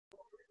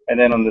And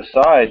then on the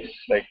sides,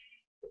 like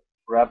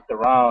wrapped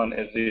around,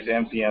 is these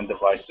MPN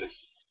devices.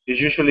 It's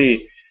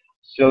usually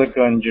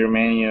silicon,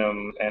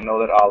 germanium, and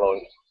other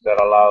alloys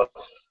that allow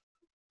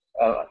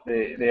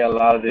they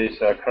allow this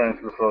current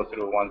to flow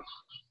through once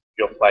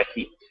you apply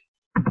heat.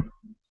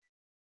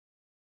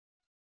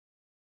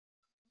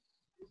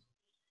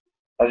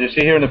 As you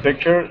see here in the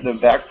picture, the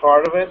back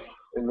part of it,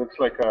 it looks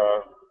like a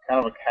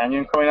kind of a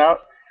canyon coming out.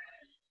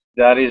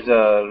 That is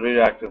a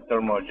reactive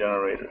thermal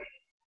generator.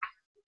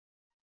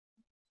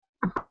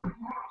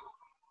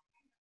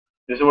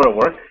 This is where I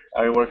work.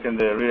 I work in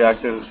the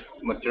reactive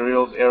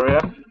materials area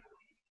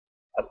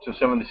at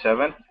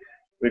 277.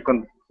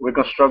 We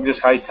construct this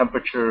high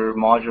temperature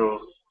module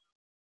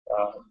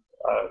uh,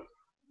 uh,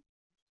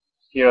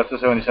 here at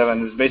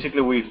 277. It's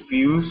basically we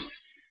fuse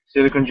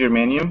silicon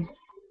germanium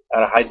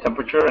at a high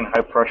temperature and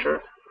high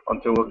pressure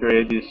until we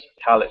create these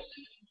pellets.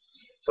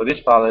 So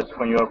these pellets,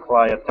 when you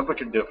apply a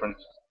temperature difference,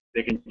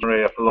 they can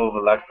generate a flow of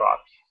electrons.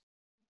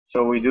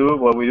 So we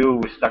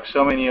stack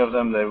so many of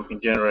them that we can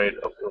generate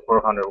up to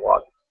 400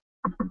 watts.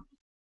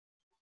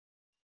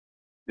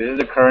 This is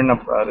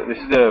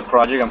the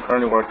project I'm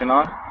currently working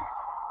on.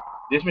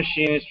 This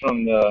machine is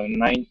from the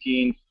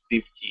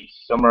 1950s,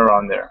 somewhere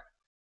around there.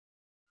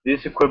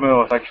 This equipment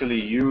was actually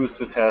used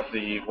to test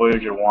the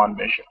Voyager 1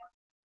 mission.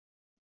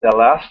 The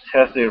last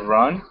test they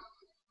run,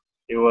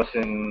 it was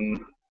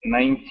in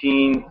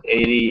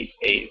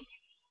 1988.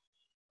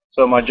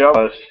 So my job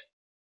was,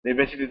 they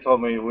basically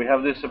told me, we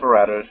have this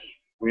apparatus,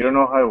 we don't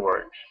know how it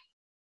works.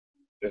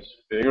 Just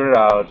figure it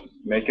out,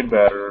 make it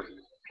better,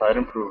 try to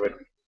improve it.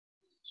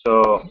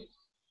 So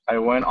I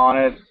went on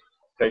it,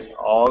 take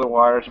all the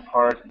wires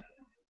apart,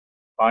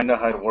 find out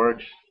how it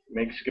works,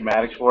 make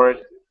schematics for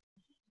it.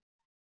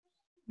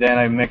 Then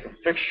I make a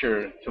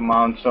fixture to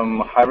mount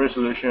some high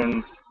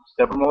resolution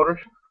stepper motors.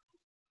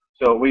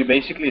 So we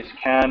basically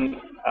scan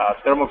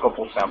a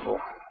thermocouple sample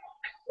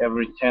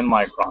every 10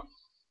 microns.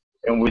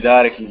 And with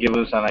that, it can give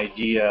us an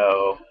idea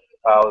of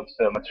how it's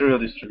the material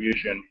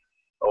distribution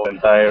of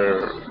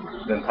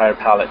the entire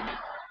pallet.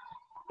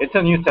 It's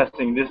a new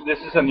testing. This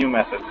is a new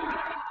method.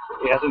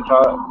 It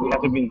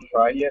hasn't been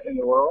tried yet in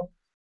the world.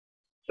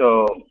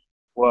 So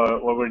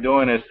what we're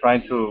doing is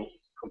trying to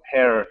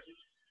compare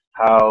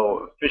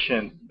how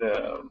efficient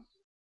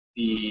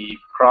the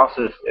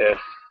process is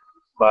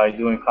by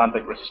doing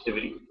contact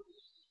resistivity.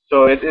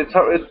 So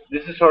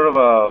this is sort of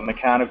a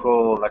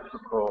mechanical,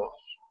 electrical,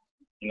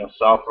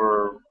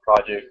 software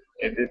project.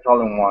 It's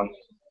all in one.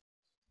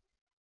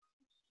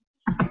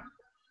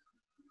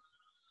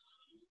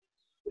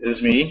 This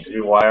is me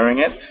rewiring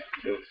it,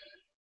 just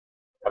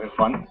having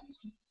fun.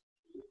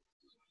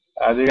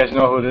 Do you guys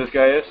know who this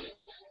guy is?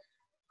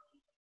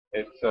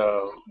 This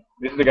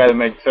is the guy that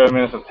made 7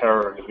 Minutes of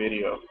Terror, the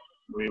video.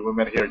 We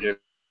met here, just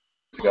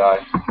the guy.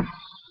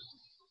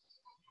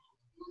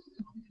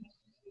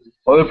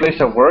 Other place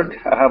I worked,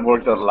 I have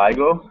worked at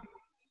LIGO.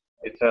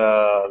 It's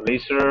a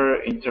laser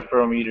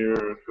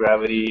interferometer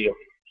gravity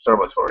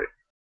observatory.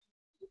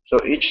 So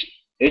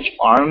each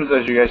arms,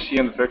 as you guys see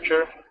in the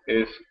picture,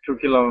 is 2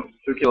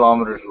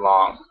 kilometers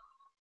long.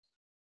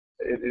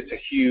 It's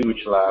a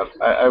huge lab.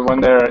 I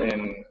went there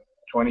in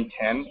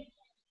 2010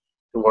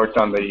 to work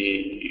on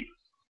the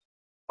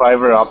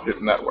fiber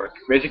optic network.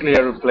 Basically,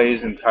 I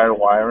replaced entire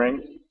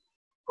wiring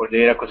for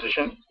data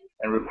acquisition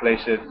and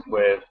replace it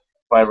with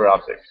fiber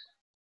optics.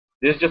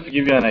 This is just to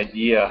give you an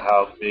idea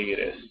how big it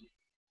is.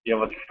 You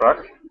have a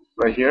truck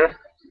right here,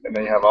 and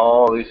then you have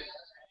all these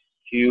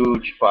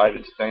huge pipes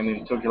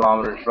extending 2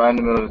 kilometers right in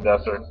the middle of the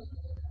desert,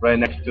 right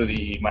next to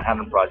the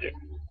Manhattan Project,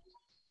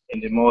 in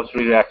the most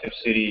radioactive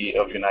city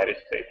of the United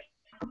States.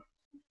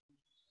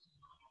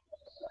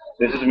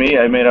 This is me.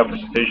 I made a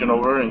presentation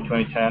over in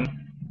 2010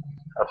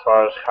 as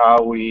far as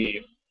how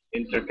we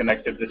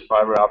interconnected this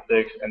fiber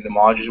optics and the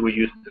modules we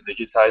used to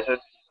digitize it.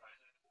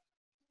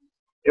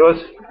 It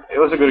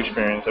was a good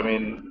experience. I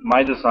mean,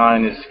 my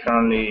design is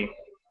going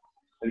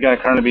to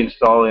currently be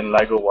installed in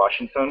LIGO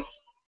Washington,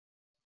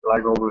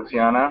 LIGO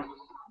Louisiana,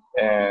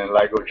 and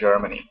LIGO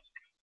Germany.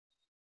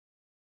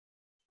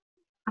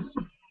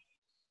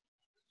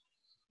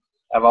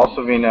 I've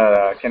also been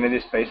at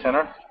Kennedy Space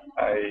Center.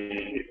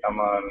 I'm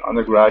an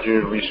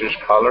undergraduate research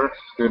scholar,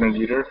 student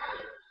leader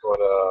for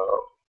the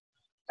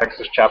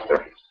Texas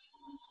chapter.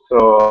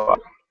 So I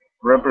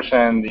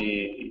represent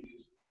the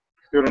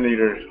student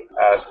leaders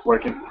at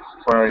working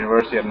for our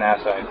university at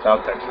NASA in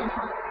South Texas.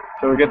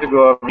 So we get to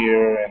go up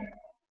here and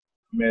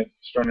meet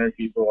extraordinary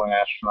people and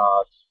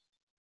astronauts.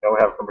 We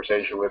have a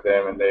conversation with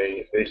them, and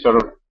they sort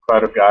of try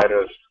to guide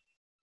us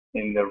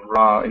in the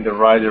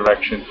right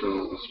direction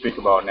to speak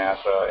about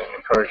NASA and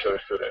encourage other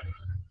students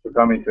to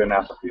come into the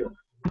NASA field.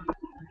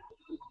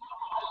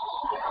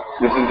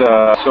 This is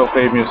the so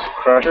famous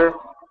crusher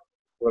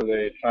where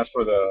they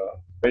transfer the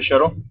space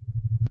shuttle.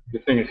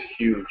 This thing is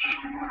huge.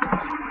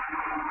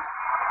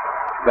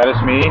 That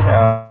is me.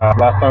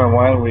 Last time I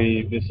went,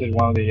 we visited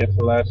one of the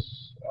SLS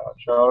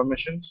shuttle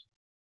missions.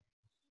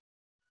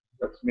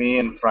 That's me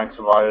and Frank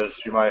Ceballos.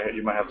 You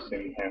might have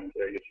seen him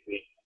there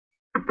usually.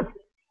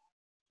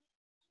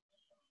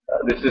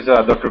 This is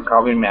Dr.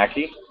 Calvin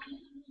Mackey.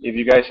 If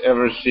you guys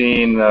ever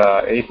seen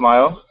 8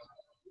 Mile,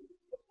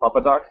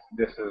 Papa Doc,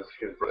 this is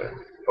his brother.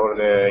 Or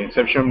the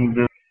Inception,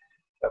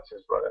 that's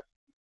his brother.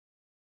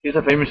 He's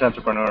a famous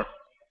entrepreneur.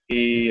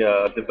 He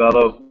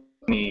developed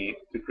money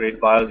to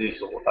create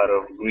biodiesel out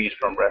of grease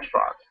from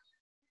restaurants.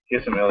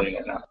 He's a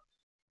millionaire now.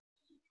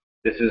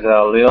 This is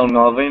Lil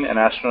Melvin, an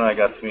astronaut I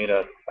got to meet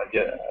at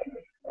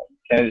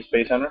Kennedy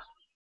Space Center.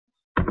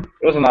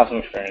 It was an awesome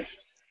experience.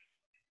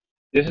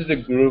 This is the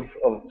group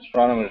of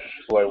astronomers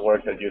who I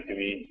worked at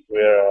UTV.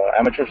 We're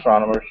amateur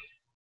astronomers.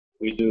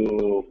 We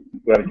do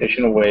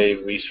gravitational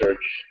wave research,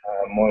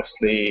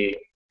 mostly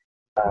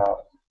uh,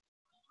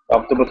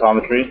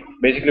 optophotometry.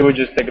 Basically, we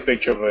just take a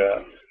picture of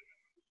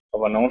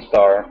a known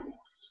star,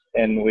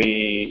 and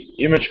we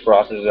image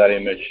process that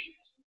image,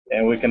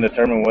 and we can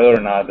determine whether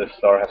or not the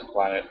star has a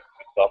planet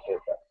with Doppler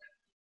effect.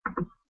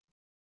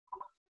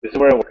 This is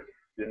where I work.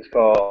 This is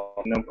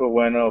called Numco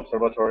Bueno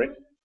Observatory.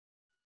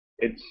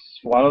 It's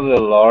one of the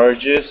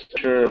largest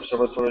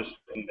observatories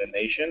in the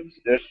nation.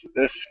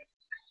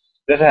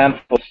 There's a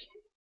handful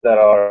that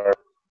are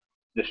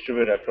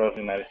distributed across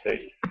the United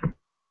States.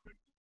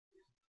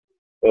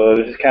 So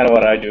this is kind of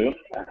what I do.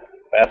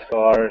 Fast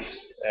cars,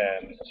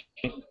 and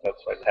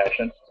that's my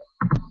passion.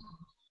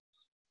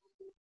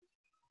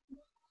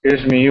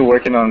 Here's me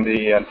working on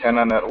the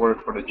antenna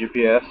network for the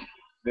GPS.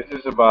 This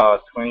is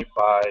about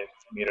 25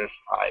 meters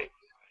high.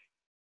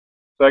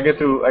 So I get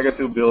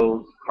to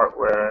build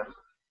hardware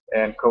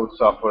and code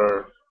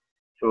software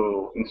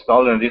to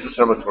install it in this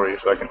observatory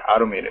so I can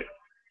automate it.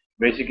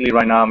 Basically,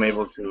 right now I'm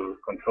able to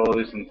control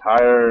this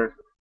entire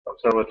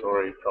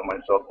observatory from my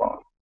cell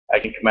phone. I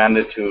can command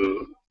it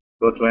to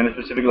go to any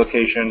specific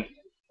location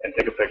and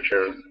take a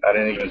picture at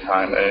any given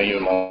time, at any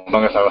given moment, as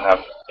long as I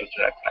have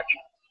internet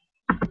connection.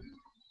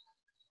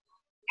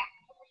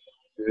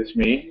 This is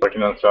me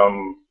working on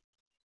some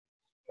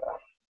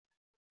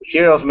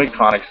materials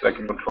electronics that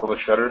can control the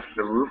shutter,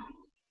 the roof.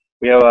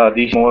 We have a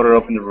DC motor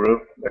up in the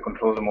roof that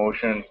controls the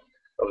motion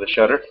of the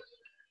shutter.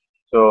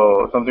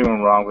 So something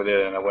went wrong with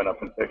it, and I went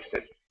up and fixed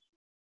it.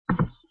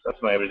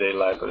 That's my everyday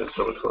life at the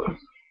observatory.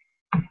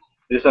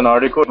 This is an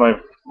article.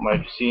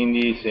 I've seen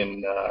these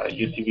in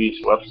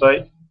UTV's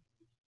website.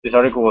 This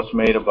article was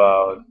made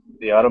about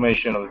the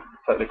automation of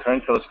the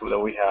current telescope that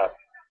we have,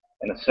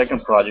 and a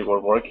second project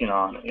we're working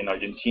on in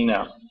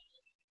Argentina.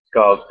 It's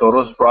called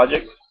Toros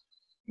Project.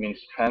 It means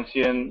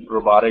Transient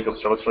Robotic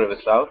Observatory of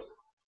the South.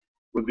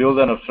 We built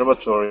an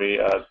observatory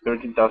at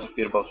 13,000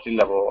 feet above sea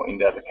level in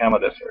the Atacama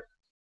Desert.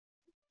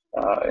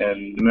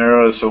 And the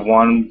mirror is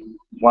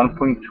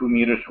 1.2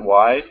 meters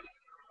wide.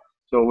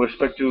 So we're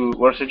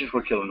searching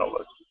for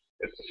kilonovas.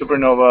 It's a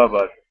supernova,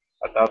 but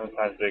 1,000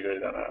 times bigger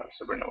than a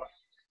supernova.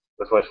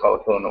 That's why it's called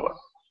a kilonova.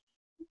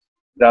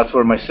 That's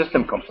where my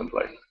system comes into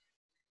play.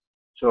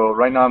 So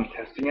right now I'm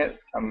testing it.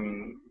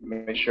 I'm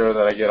making sure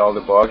that I get all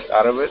the bugs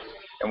out of it.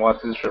 And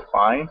once it's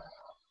refined,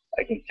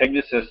 I can take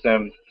the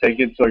system, take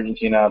it to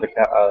Argentina,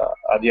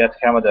 the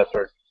Atacama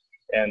Desert,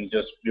 and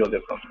just build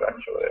it from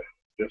scratch over there.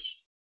 Just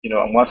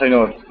and once I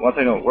know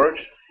it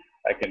works,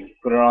 I can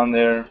put it on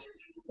there,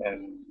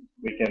 and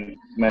we can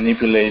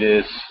manipulate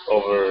this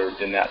over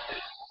the net.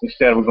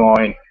 Instead of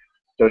going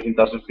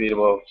 13,000 feet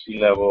above sea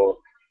level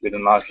with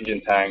an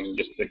oxygen tank,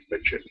 just take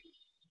pictures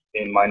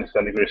in minus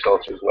 10 degrees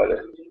Celsius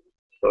weather.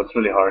 So it's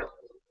really hard.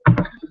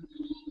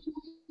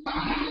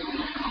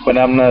 When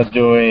I'm not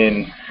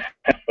doing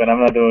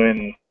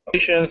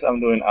operations, I'm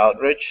doing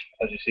outreach.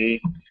 As you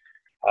see,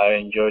 I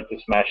enjoy to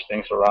smash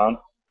things around.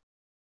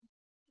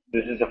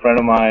 This is a friend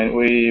of mine.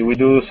 We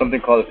do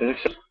something called a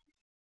physics,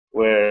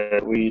 where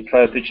we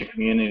try to teach the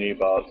community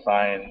about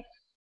science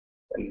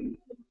and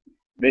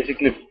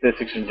basically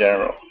physics in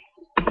general.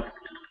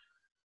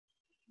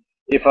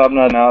 If I'm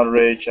not in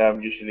outreach,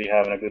 I'm usually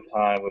having a good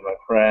time with my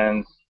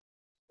friends,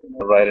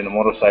 riding a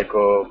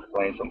motorcycle,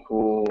 playing some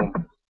pool.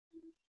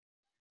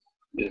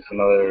 This is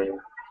another.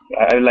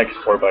 I like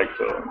sport bikes,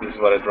 so this is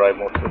what I drive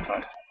most of the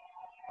time.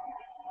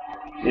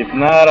 If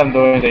not, I'm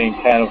doing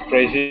something kind of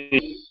crazy.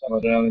 I'm an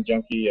adrenaline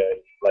junkie.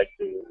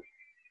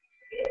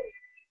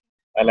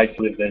 I like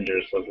to live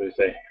dangerous, as they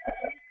say.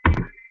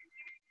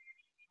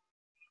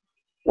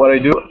 What I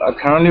do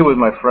currently with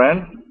my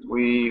friend,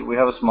 we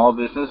have a small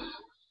business.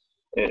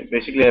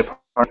 Basically, I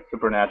partner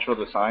Supernatural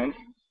Design.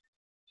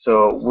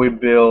 So we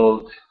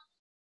build,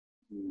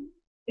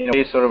 in a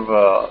way, sort of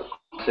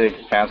classic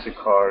fancy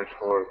cars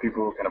for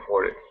people who can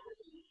afford it.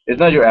 It's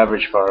not your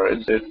average car.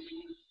 It's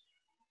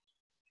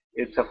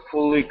a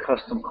fully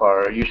custom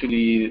car.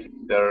 Usually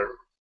they're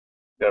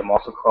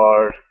muscle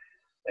cars,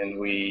 and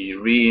we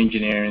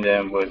re-engineering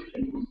them with.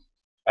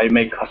 I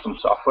make custom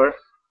software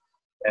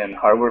and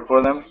hardware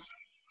for them.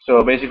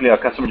 So basically, a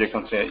customer just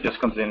comes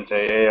in and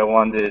say, "Hey, I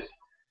want this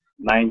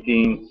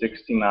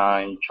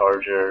 1969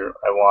 Charger.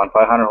 I want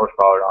 500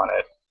 horsepower on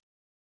it.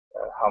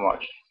 How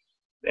much?"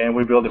 And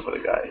we build it for the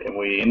guy, and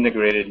we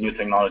integrated new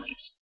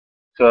technologies,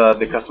 so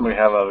the customer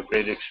have a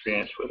great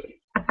experience with it.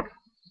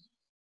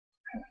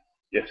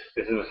 Yes,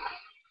 this is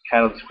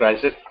kind of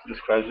describes it.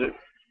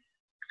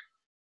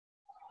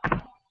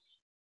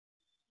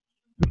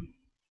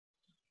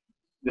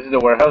 This is the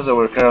warehouse that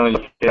we're currently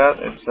looking at.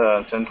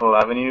 It's Central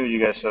Avenue. You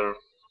guys are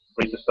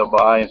free to stop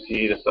by and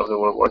see the stuff that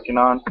we're working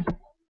on.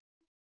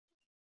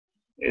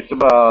 It's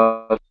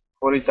about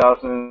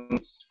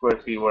 40,000 square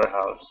feet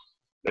warehouse.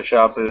 The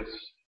shop is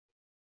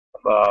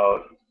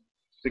about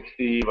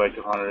 60 by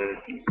 200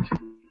 feet.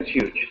 It's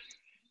huge.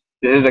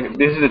 This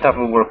is the type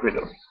of work we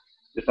do.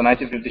 It's a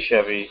 1950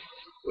 Chevy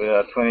with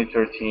a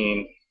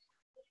 2013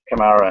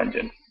 Camaro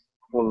engine,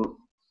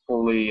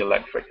 fully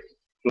electric,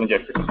 fuel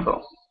injector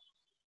control.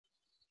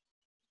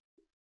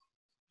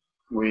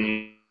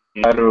 We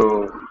try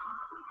to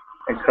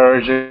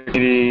encourage the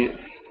community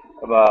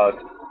about.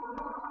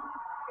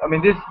 I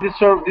mean, this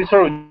sort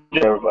of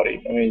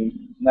everybody. I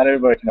mean, not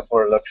everybody can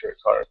afford a luxury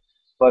car,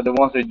 but the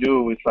ones they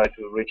do, we try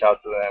to reach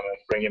out to them and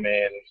bring them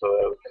in so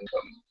that we can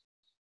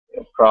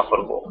become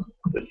profitable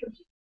business.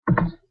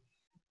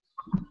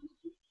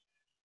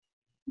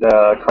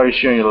 The car you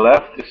see on your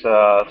left is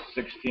a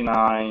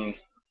 '69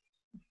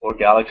 Ford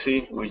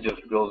Galaxy. We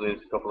just built it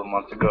a couple of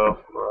months ago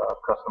for a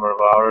customer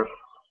of ours.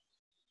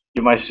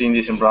 You might see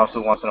these in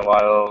Brownsville once in a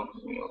while.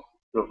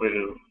 Feel free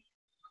to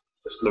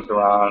just look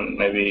around,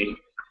 maybe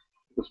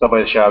stop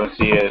by the shop and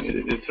see it.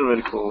 It's a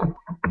really cool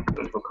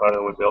car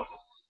that we built.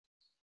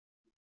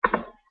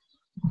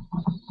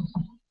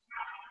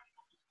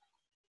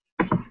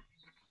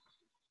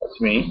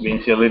 That's me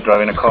being silly,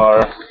 driving a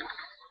car,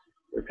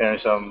 repairing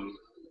some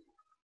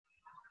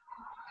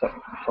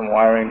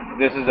wiring.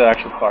 This is the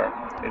actual car.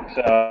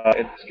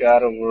 It's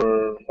got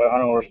over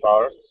 500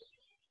 horsepower.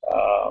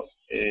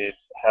 It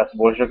has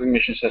voice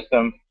recognition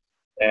system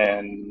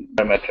and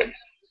biometrics.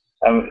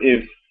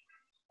 If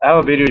I have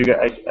a video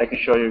I can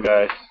show you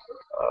guys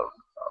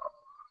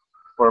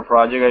for a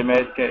project I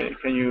made.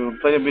 Can you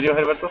play the video,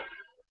 Herberto?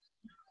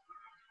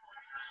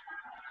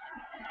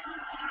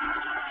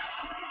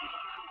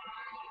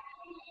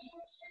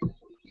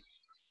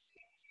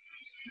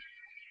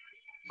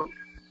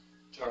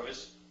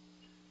 Jarvis.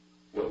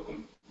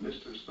 Welcome,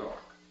 Mr. Stark.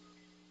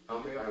 How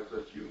may I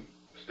assist you?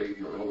 State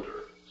your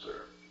order,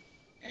 sir.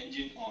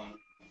 Engine on.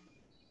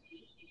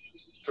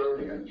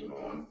 Turn the engine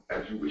on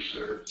as you wish,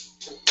 sir.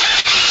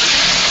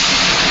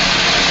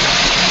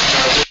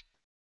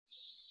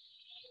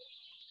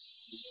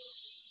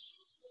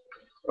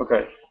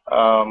 Okay.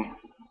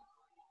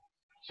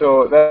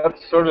 So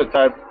that's sort of the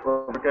type of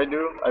work I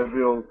do. I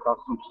build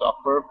custom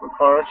software for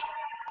cars.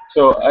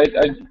 So I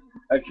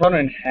try to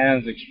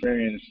enhance the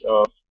experience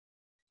of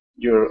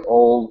your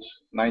old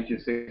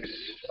 96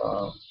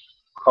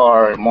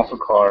 muscle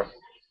car,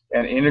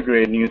 and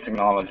integrate new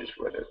technologies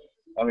with it.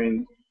 I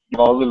mean,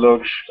 all the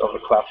looks of a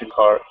classic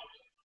car,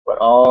 but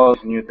all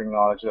the new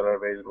technologies that are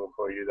available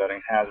for you that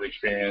enhance the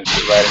experience,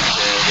 the riding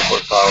experience, the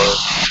horsepower.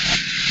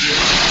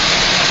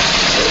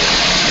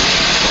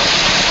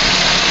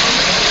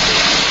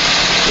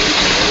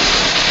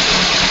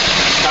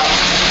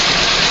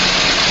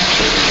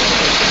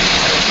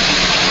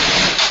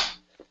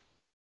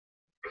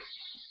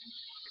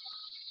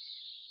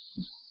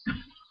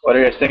 What do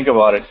you guys think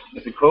about it?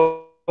 Is it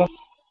cool?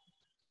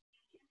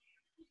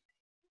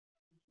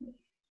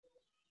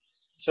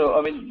 So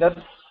I mean,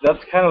 that's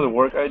kind of the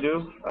work I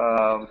do.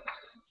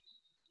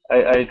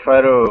 I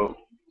try to.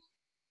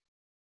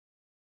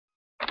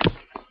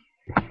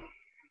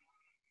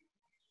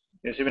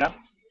 You see me now?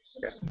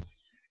 Okay.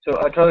 So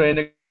I try to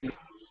integrate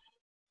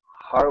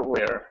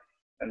hardware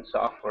and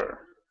software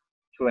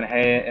to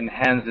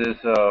enhance this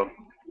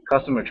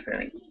customer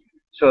experience.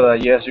 So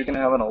that yes, you can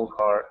have an old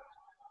car,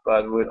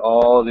 but with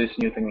all these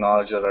new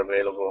technologies that are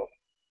available,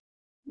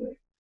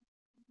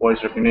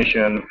 voice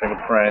recognition,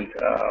 fingerprint,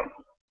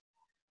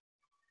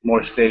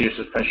 more steady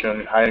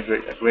suspension, higher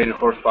greater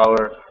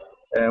horsepower,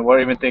 and we're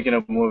even thinking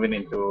of moving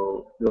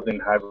into building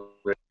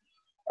hybrid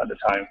at the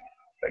time,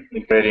 like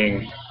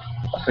integrating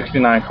a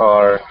 '69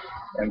 car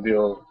and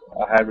build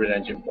a hybrid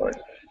engine for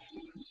it.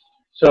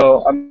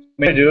 So I'm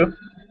going to do.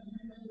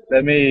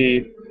 Let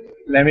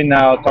me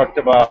now talk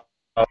about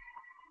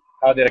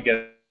how did I get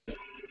it.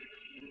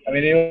 I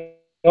mean, it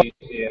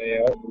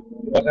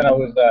wasn't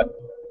always that.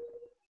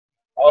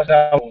 I was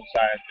not a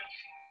scientist.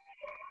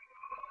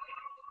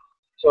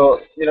 So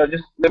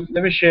just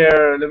let me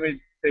share. Let me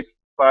take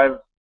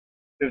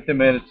 15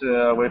 minutes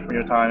away from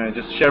your time and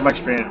just share my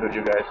experience with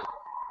you guys.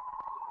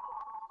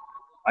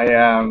 I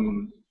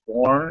am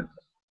born.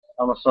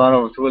 I'm a son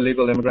of two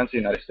illegal immigrants in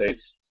the United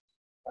States.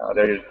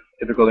 They're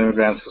typical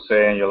immigrants,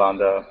 Jose and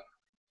Yolanda.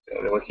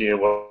 They were here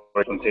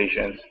working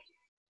plantations.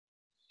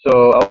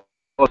 So I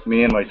was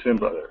me and my twin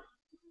brother.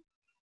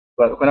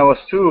 But when I was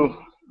 2,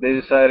 they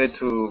decided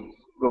to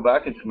go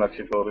back into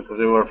Mexico because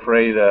they were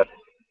afraid that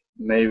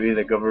maybe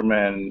the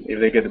government, if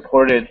they get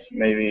deported,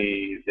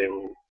 maybe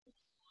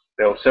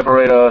they'll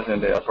separate us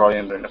and they'll probably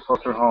end in a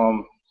foster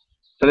home.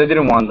 So they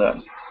didn't want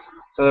that.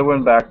 So they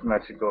went back to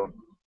Mexico.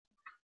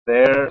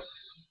 They're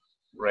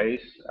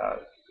raised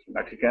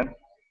Mexican,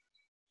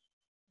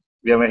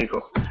 via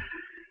Mexico.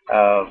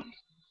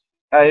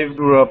 I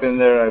grew up in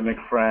there. I make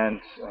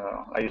friends.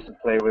 I used to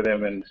play with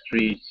them in the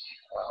streets,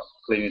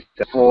 cleaning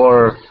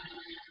before.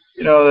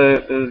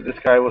 The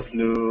sky was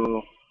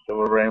blue. There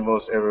were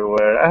rainbows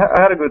everywhere.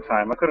 I had a good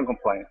time. I couldn't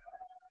complain.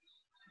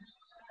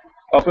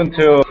 Up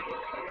until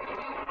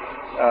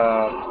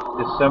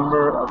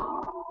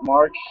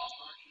March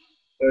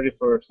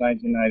 31st,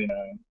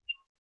 1999.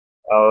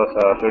 I was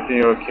a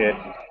 13-year-old kid.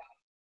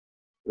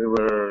 We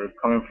were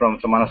coming from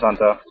Semana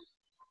Santa.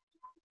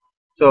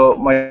 So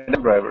my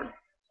dad driver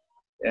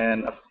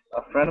and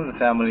a friend of the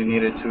family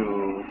needed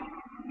to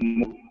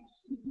move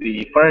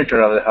the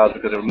furniture out of the house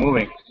because they were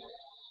moving.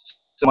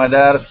 So my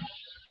dad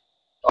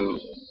to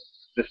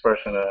this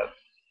person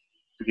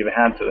to give a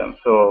hand to them.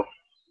 So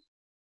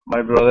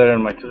my brother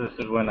and my two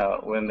sisters went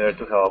there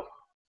to help.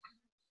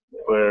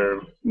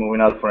 We're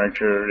moving out the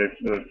furniture.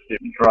 They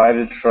drive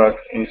the truck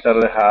inside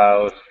of the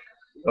house,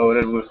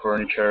 loaded with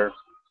furniture.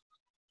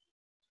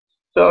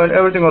 So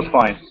everything was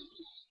fine.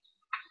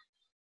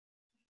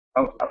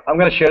 I'm, I'm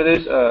gonna share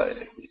this.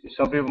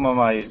 Some people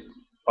might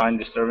find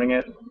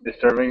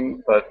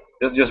disturbing, but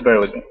just bear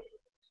with me.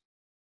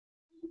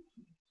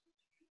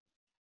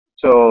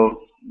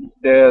 So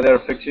they're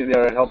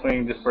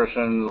helping this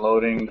person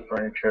loading the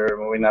furniture,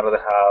 moving out of the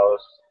house.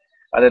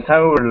 At the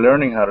time, we were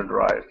learning how to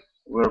drive.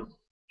 We were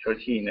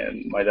 13,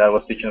 and my dad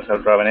was teaching us how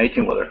to drive an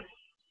 18-wheeler.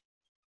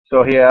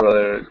 So he asked my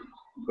brother,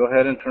 "Go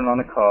ahead and turn on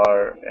the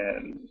car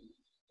and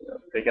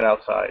take it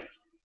outside."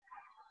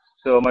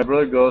 So my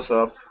brother goes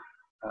up,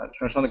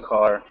 turns on the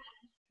car.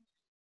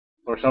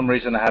 For some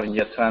reason, I haven't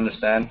yet to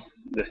understand.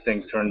 This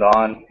thing turned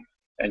on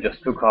and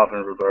just took off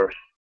in reverse.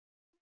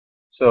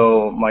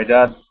 So my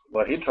dad,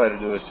 what he tried to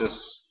do is just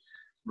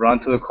run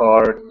to the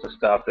car to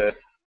stop it.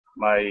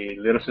 My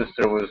little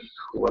sister who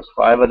was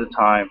 5 at the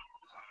time,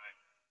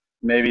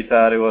 maybe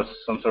thought it was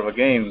some sort of a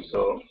game,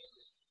 so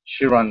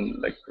she ran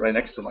like right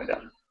next to my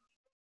dad.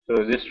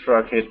 So this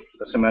truck hit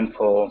the cement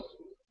pole,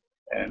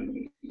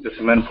 and the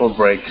cement pole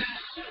breaks,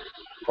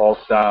 falls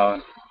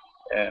down,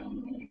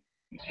 and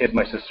hit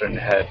my sister in the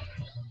head.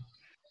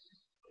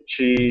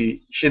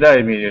 She died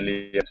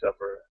immediately after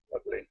supper,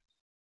 luckily.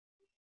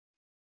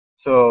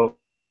 So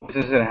this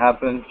incident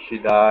happened. She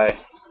died.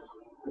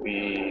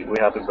 We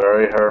had to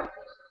bury her.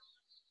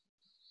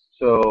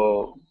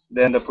 So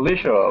then the police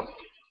show up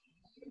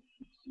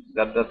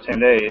that same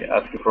day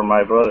asking for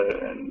my brother,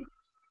 and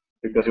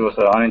because it was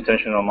an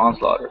unintentional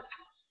manslaughter.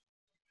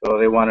 So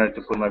they wanted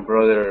to put my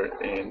brother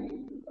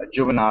in a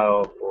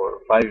juvenile for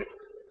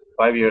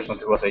five years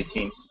until he was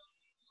 18,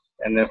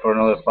 and then for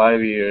another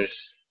 5 years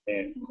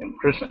in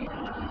prison.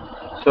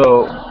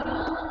 So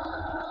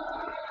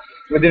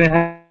we didn't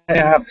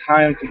have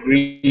time to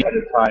grieve at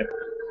the time,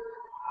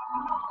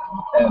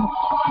 and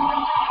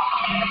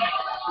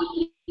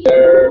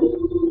there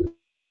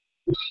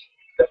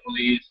the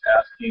police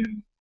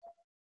asking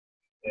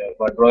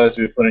my brother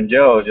to be put in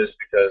jail just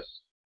because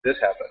this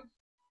happened.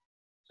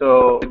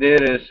 So what we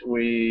did is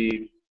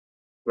we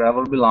grabbed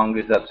our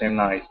belongings that same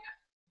night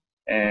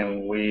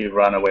and we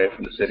ran away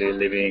from the city,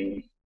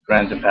 leaving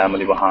friends and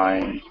family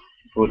behind,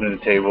 food on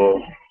the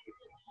table.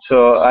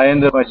 So I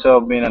ended up in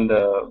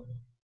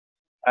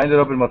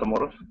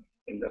Matamoros,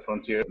 in the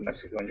frontier of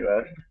Mexico and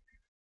U.S.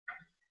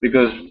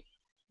 because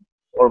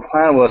our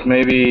plan was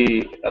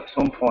maybe at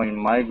some point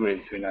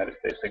migrate to the United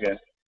States again.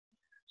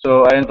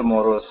 So I ended up in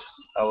Matamoros.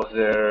 I was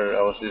there.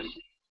 I was this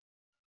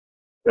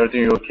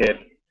 13-year-old kid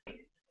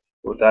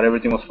who thought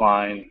everything was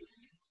fine.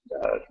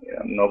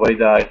 Nobody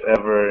dies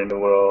ever in the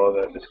world.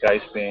 The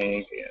sky's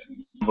pink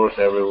and rainbows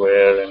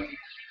everywhere and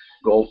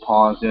gold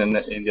ponds in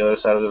the other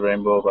side of the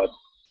rainbow. But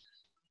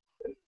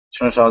it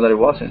turns out that it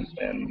wasn't,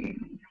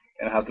 and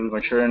I had to be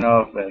mature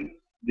enough and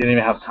didn't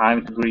even have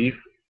time to grieve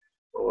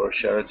or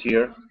shed a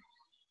tear.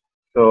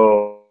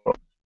 So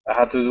I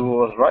had to do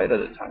what was right at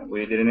the time.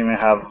 We didn't even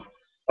have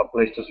a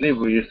place to sleep.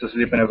 We used to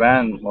sleep in a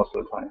van most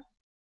of the time.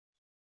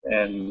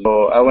 And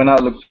so I went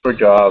out looking for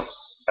jobs.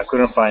 I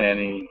couldn't find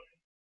any.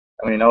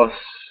 I mean,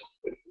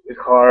 it's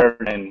hard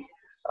and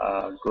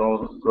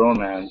grown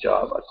man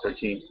job at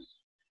 13.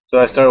 So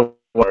I started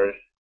work,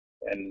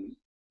 and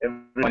every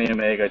money I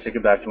make, I take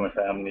it back to my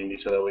family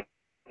so that we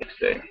can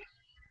stay.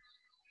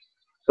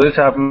 So this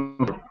happened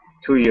for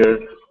 2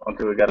 years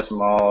until we got a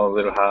small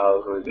little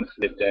house where we can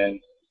sleep in.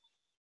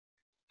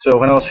 So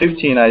when I was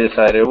 15, I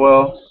decided,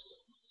 well,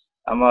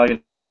 I'm not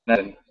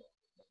gonna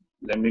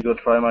let me go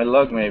try my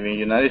luck maybe in the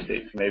United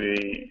States.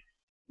 Maybe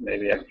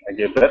I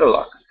get better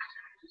luck.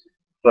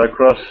 So I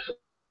crossed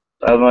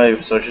I have my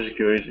social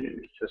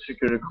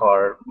security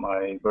card,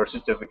 my birth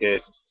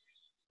certificate,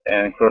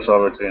 and cross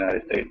over to the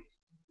United States.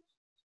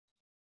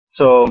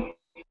 So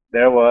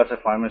there was, I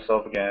find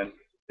myself again,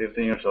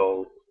 15 years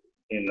old,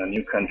 in a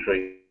new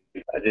country.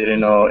 I didn't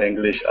know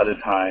English at the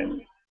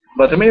time.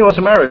 But to me, it was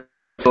America,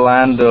 the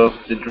land of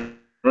the dream.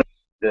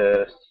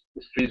 The,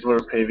 the streets were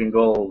paved in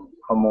gold,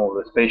 Hummel,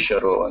 the space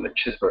shuttle, and the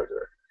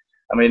cheeseburger.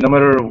 I mean, no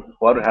matter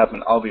what would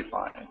happen, I'll be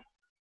fine.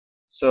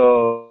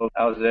 So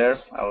I was there.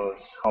 I was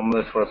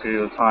homeless for a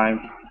period of time.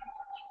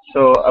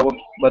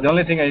 But the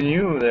only thing I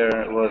knew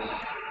there was,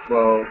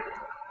 well,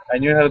 I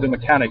knew how to do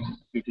mechanics.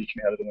 You teach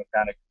me how to do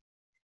mechanics.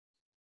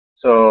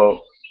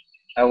 So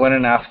I went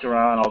and asked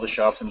around all the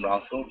shops in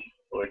Brownsville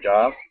for a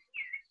job.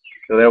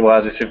 So there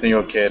was a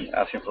 15-year-old kid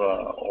asking for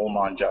an old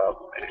man job.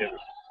 It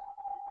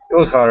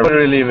was hard. I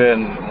really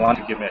even want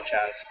to give me a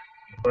chance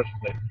in the first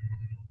place.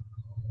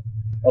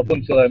 Up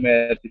until I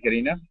met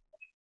Karina,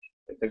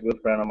 it's a good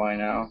friend of mine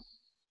now.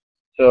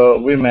 So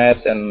we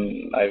met,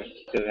 and I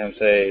told him,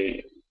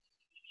 say,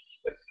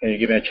 "Can you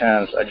give me a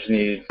chance? I just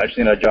need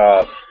a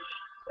job,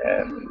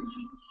 and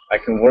I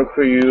can work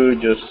for you.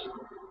 Just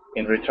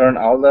in return,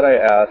 all that I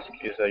ask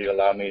is that you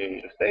allow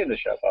me to stay in the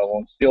shop. I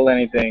won't steal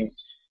anything.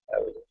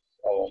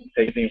 I won't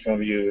take anything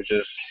from you.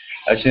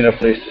 I just need a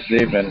place to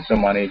sleep and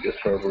some money just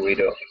for a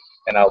burrito,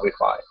 and I'll be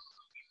fine."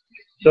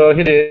 So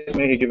he did.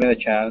 He gave me a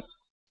chance.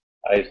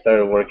 I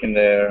started working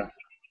there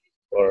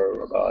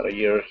for about a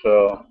year or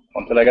so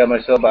until I got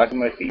myself back on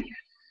my feet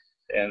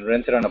and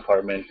rented an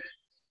apartment.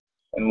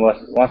 And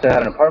once I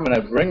had an apartment, I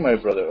bring my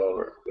brother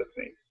over with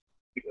me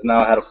because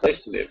now I had a place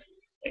to live,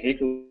 and he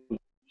could.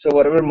 So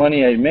whatever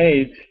money I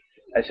made,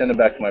 I sent it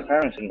back to my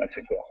parents in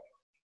Mexico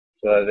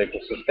so that they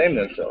could sustain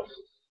themselves.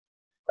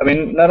 I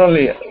mean, not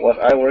only was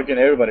I working,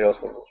 everybody else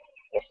was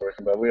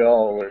working, but we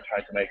all were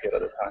trying to make it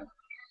at the time.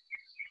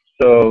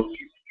 So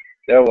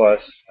there was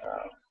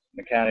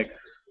mechanic,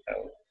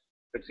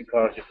 fixing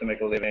cars just to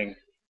make a living.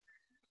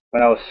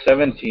 When I was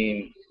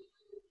 17,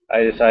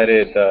 I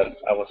decided that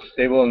I was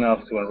stable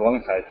enough to enroll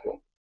in high school.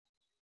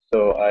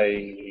 So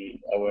I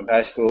went to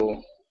high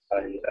school.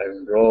 I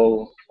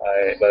enrolled.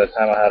 By the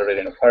time I had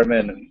already an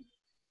apartment and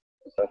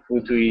some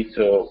food to eat,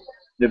 so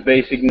the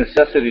basic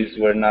necessities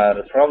were not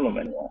a problem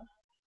anymore.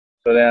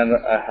 So then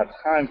I had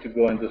time to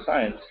go into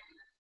science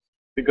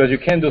because you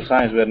can't do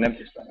science with an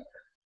empty stomach.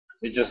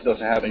 It just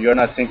doesn't happen. You're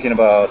not thinking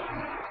about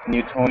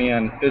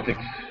Newtonian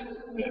physics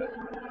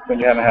when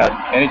you haven't had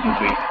anything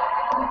to eat.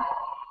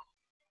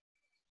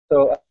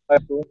 So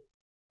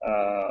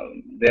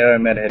there I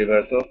met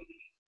Heriberto.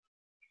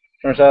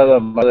 Turns out my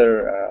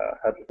mother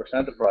had to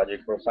present a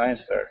project for a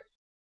science fair.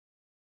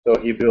 So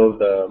he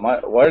built a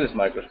wireless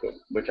microscope,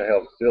 which I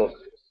helped build.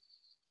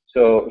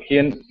 So he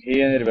and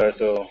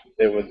Heriberto,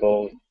 they were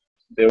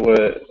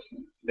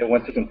they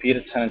went to compete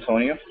at San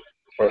Antonio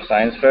for a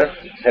science fair.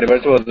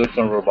 Heriberto was doing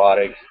some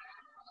robotics.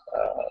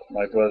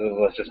 My brother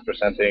was just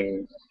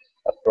presenting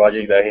a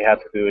project that he had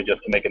to do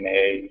just to make an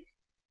A,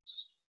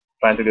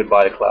 trying to get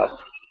by the class.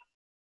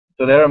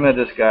 So there I met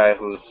this guy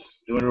who's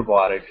doing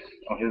robotics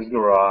on his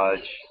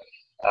garage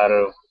out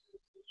of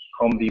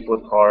Home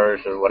Depot cars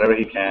or whatever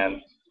he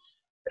can.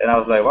 And I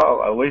was like,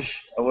 wow, I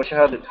wish I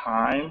had the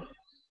time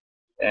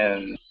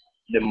and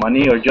the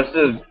money or just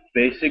the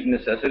basic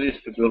necessities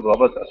to build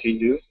robots as he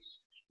do.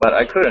 But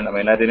I couldn't. I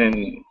mean, I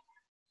didn't,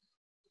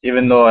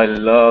 even though I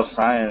love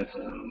science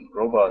and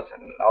robots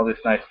and all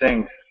these nice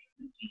things,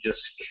 you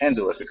just can't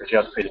do it because you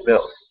have to pay the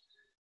bills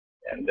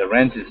and the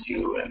rent is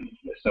due and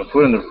there's no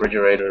food in the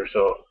refrigerator.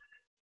 So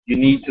you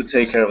need to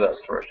take care of that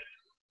first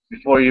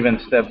before you even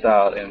stepped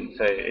out and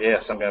say,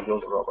 yes, I'm going to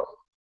build a robot.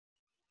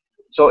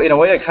 So in a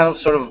way, I kind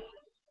of sort of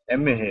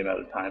envy him at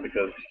the time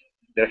because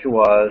there he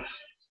was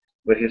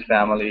with his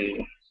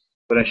family,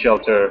 put in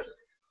shelter,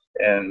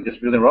 and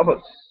just building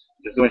robots,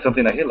 just doing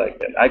something that he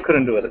liked. And I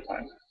couldn't do it at the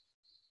time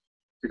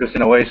because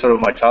in a way, sort of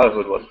my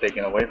childhood was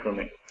taken away from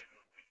me.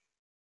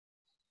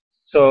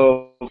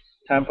 So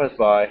time passed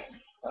by.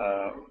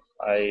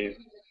 I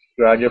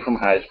graduated from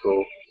high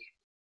school.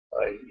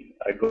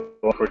 I go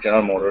for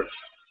General Motors.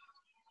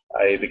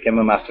 I became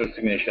a master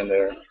technician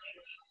there.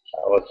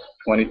 I was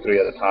 23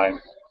 at the time.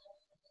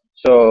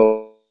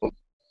 So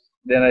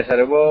then I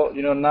said, well,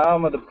 now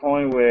I'm at the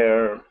point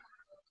where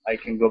I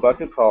can go back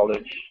to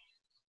college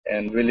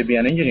and really be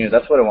an engineer.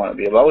 That's what I want to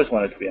be. I've always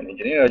wanted to be an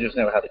engineer. I just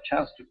never had a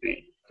chance to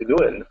do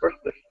it in the first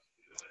place.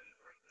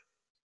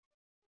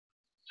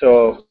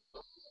 So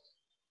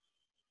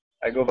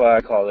I go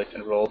back to college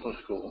and enroll for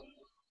school.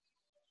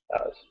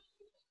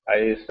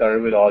 I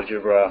started with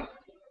algebra.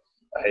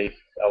 I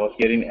was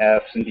getting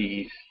F's and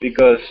D's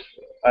because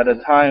at the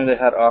time they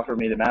had offered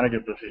me the manager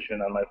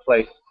position on my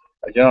place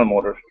at General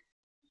Motors.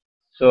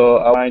 So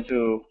I was trying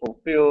to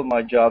fulfill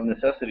my job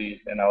necessities,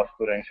 and I was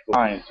putting school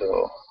behind.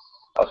 So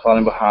I was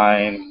falling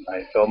behind.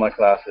 I failed my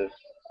classes.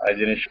 I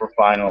didn't show for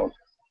finals.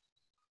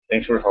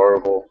 Things were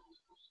horrible.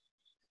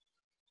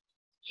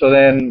 So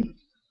then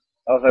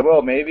I was like,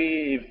 well,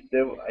 maybe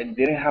I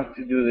didn't have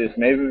to do this.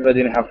 Maybe if I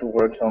didn't have to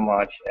work so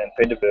much and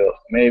pay the bills,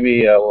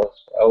 maybe I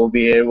will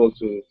be able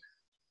to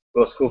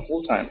go to school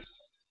full time.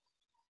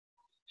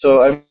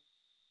 So I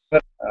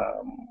met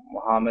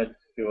Mohammed.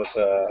 He was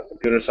a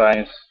computer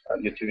science at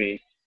UTV.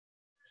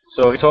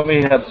 So he told me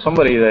he had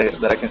somebody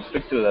that I can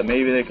speak to that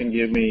maybe they can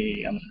give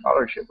me a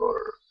scholarship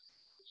or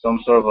some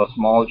sort of a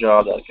small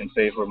job that can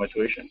pay for my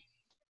tuition.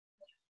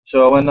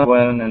 So I went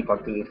and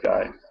talked to this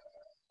guy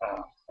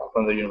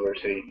from the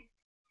university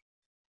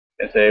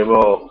and say,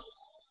 well,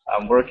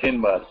 I'm working,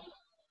 but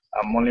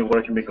I'm only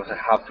working because I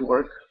have to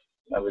work,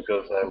 not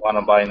because I want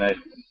to buy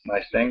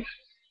nice things.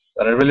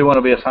 But I really want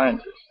to be a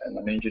scientist and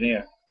an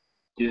engineer.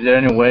 Is there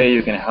any way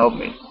you can help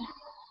me?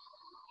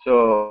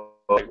 So,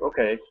 like,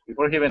 okay,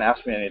 before he even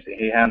asked me anything,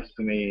 he hands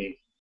to me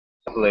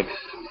complex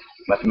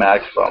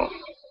mathematics problem,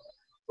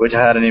 which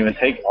I hadn't even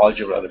taken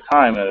algebra at the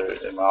time,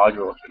 and my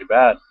algebra was pretty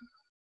bad,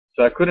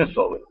 so I couldn't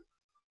solve it.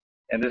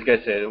 And this guy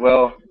said,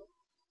 well,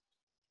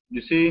 you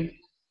see,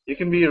 you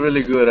can be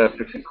really good at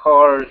fixing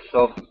cars,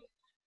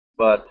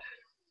 but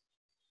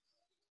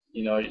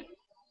you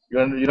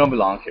don't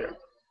belong here.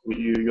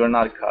 You're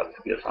not cut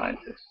to be a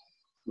scientist.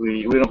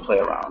 We don't play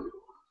around.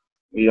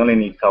 We only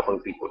need a couple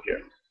of people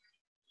here.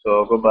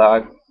 So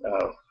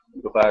uh,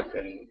 go back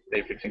and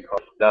stay fixing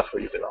cars. That's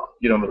where you belong.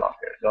 You don't belong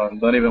here.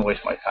 Don't even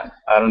waste my time.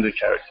 I don't do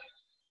charity.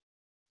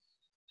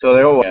 So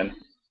there again,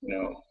 you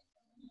know,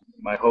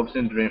 my hopes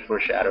and dreams were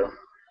shattered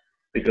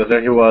because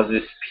there he was,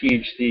 this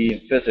PhD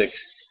in physics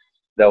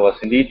that was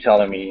indeed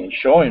telling me and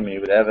showing me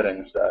with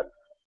evidence that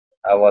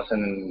I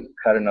wasn't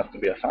cut enough to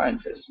be a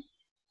scientist.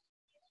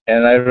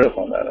 And I realized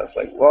on that. I was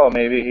like, well,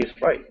 maybe he's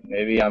right.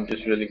 Maybe I'm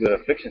just really good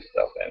at fixing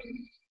stuff, and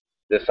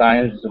the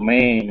science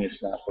domain is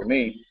not for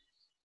me.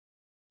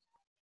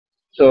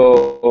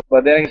 So,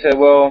 but then he said,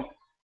 well,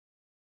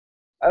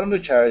 I don't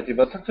do charity,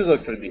 but talk to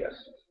Dr. Diaz.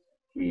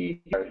 I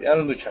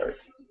don't do charity.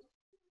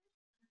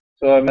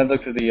 So I met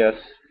Dr. Diaz.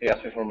 He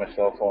asked me for my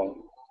cell phone.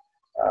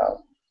 Uh,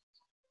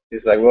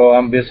 he's like, well,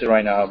 I'm busy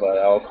right now, but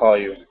I'll call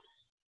you.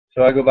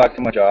 So I go back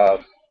to my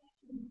job,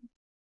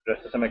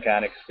 dressed as a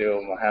mechanic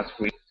still, my hands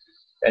free,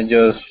 and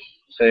just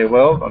say,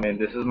 well, I mean,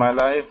 this is my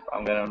life.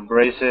 I'm going to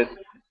embrace it.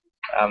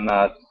 I'm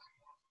not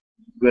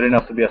good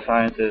enough to be a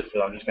scientist,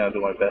 so I'm just going to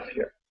do my best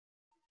here.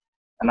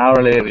 An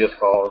hour later, he just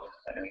called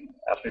and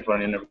asked me for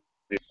an interview.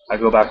 I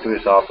go back to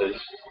his office,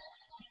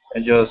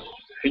 and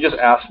he just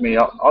asked me,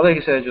 all he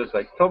said just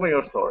like, tell me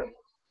your story.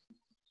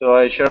 So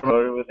I shared my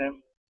story with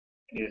him,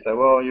 and he's like,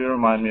 well, you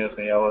remind me of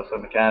me. I was a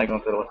mechanic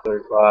until I was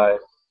 35.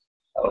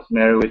 I was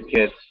married with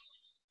kids,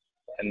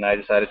 and I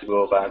decided to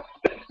go back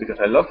because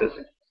I love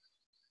physics.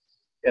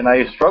 And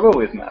I struggle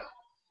with math,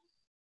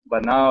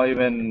 but now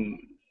even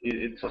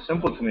it's so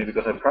simple to me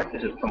because I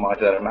practice it so much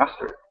that I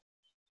master it.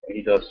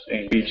 He does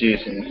in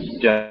PGs in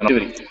general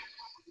activity.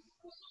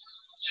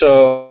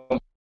 So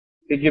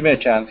he gave me a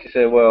chance. He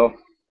said, well,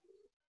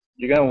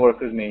 you're going to work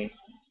with me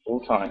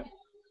full time.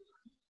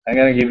 I'm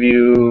going to give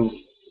you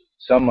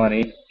some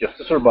money just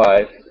to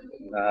survive,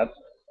 not,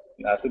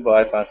 not to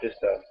buy fancy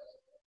stuff.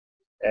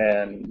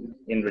 And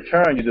in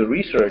return, you do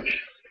research,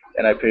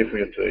 and I pay for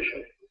your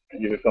tuition.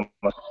 You become,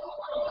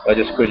 I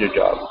just quit your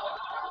job.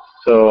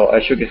 So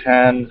I shook his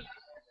hand,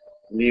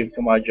 leave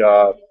to my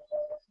job,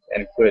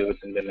 and quit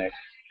within the next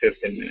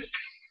 15 minutes.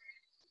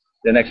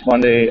 The next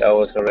Monday, I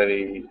was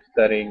already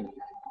studying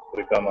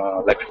to become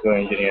an electrical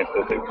engineer in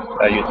physics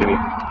at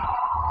UTV.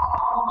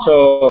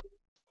 So,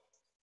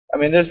 I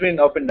mean, there's been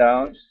up and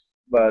downs,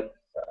 but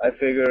I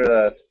figure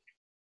that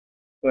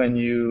when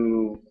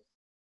you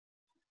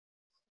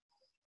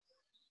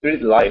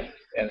treat life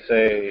and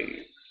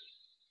say,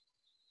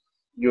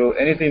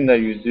 anything that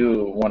you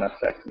do won't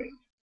affect me,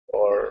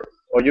 or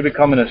you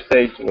become in a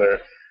state where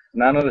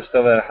none of the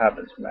stuff that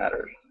happens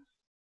matters.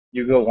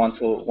 You go one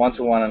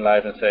to one in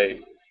life and say,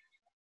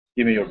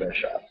 give me your best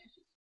shot.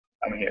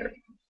 I'm here.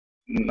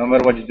 No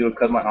matter what you do,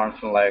 cut my arms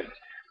and legs,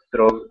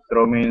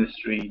 throw me in the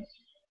streets,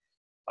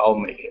 I'll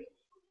make it.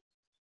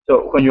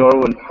 So when you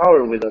are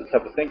empowered with that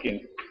type of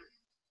thinking,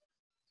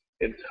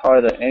 it's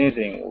hard that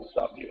anything will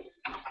stop you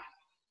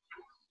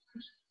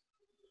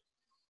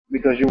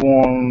because you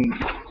won't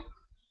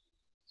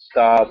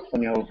stop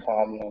when you have a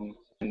problem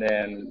and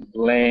then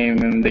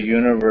blame the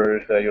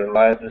universe that your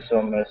life is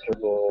so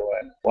miserable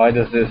and why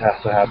does this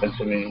have to happen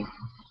to me?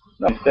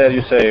 No, instead,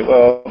 you say,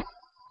 well,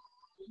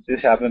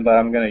 this happened, but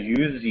I'm going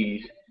to use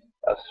these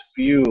as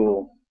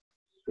fuel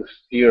to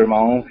steer my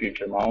own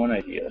future, my own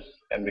ideas,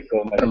 and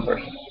become my own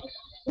person.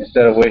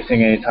 Instead of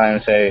wasting any time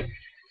and say,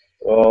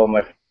 oh,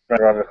 my friend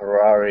drive a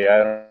Ferrari, I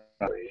don't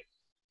know,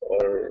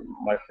 or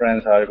my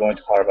friends are going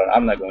to Harvard,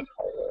 I'm not going to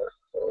Harvard,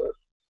 or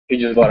he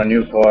just bought a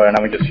new car and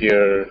I'm just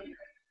here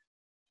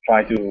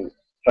trying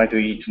to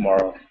eat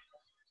tomorrow.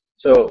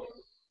 So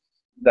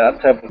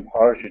that type of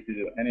empowers you to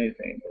do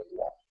anything that you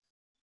want.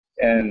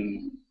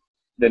 And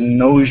the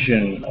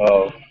notion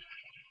of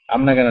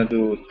I'm not gonna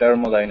do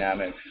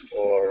thermodynamics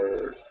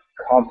or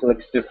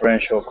complex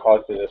differential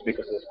calculus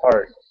because it's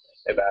hard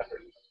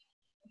evaporates.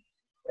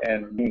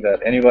 And that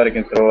anybody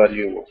can throw at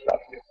you will stop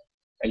you,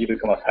 and you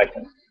become a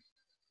titan.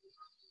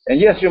 And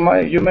yes, you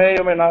may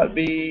or may not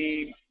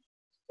be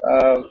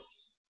uh,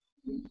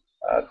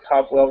 a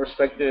top,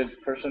 well-respected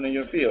person in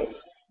your field.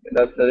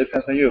 That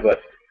depends on you, but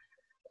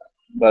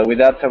with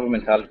that type of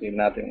mentality,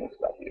 nothing will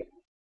stop you.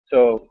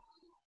 So,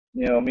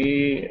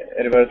 me,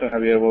 Heriberto and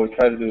Javier, what we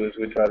try to do is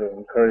we try to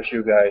encourage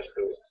you guys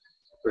to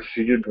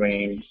pursue your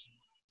dreams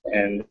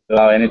and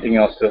allow anything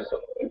else to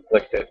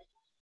inflict it.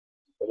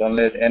 So don't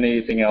let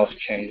anything else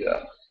change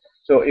that.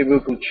 So if we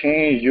could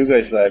change you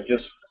guys' life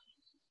just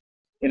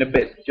in a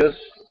bit, just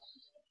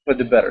for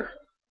the better,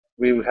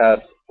 we would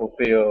have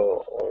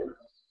fulfill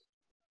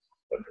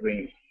our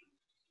dreams.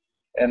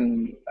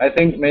 And I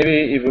think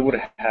maybe if we would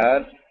have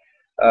had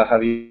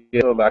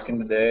Javier back in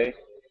the day,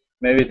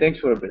 maybe things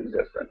would have been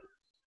different.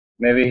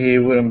 Maybe he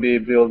wouldn't be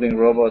building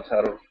robots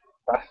out of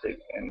plastic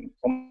and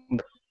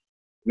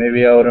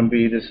maybe I wouldn't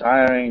be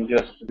desiring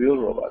just to build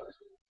robots.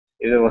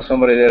 If there was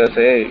somebody there to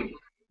say, hey,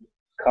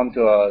 come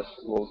to us,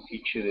 we'll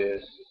teach you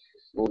this,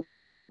 we'll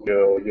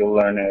you'll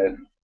learn it,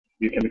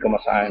 you can become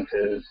a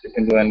scientist, you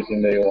can do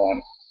anything that you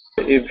want.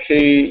 If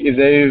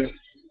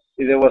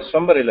there was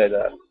somebody like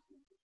that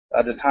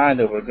at the time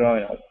that we're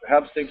growing up,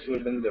 perhaps things would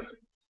have been different.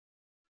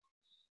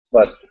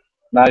 But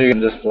now you're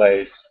in this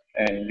place,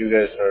 and you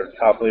guys are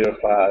top of your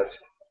class.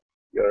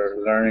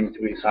 You're learning to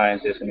be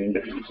scientists and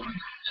engineers.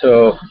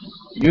 So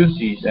use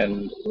these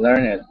and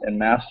learn it and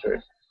master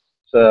it,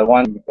 so that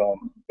one can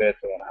become better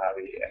and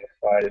happy and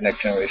inspire the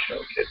next generation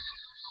of kids.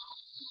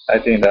 I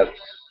think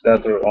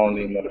that's our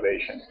only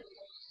motivation.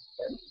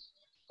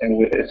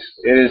 And it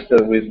is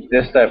with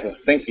this type of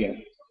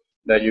thinking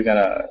that you're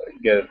gonna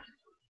get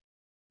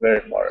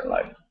very far in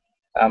life.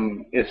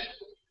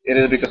 It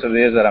is because of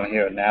this that I'm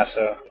here at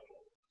NASA.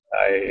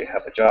 I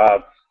have a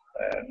job,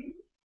 and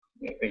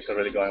things are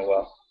really going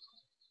well.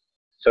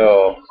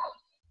 So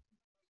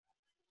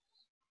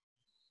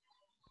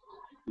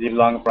live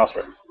long and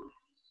prosper.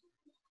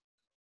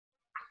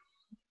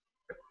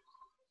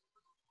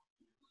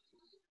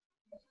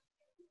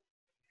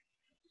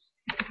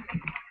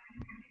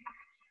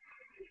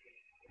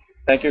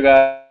 Thank you,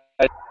 guys.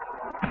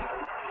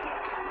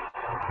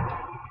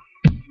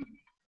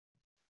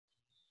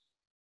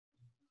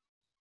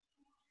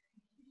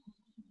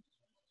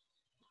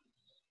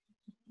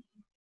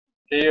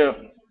 See you.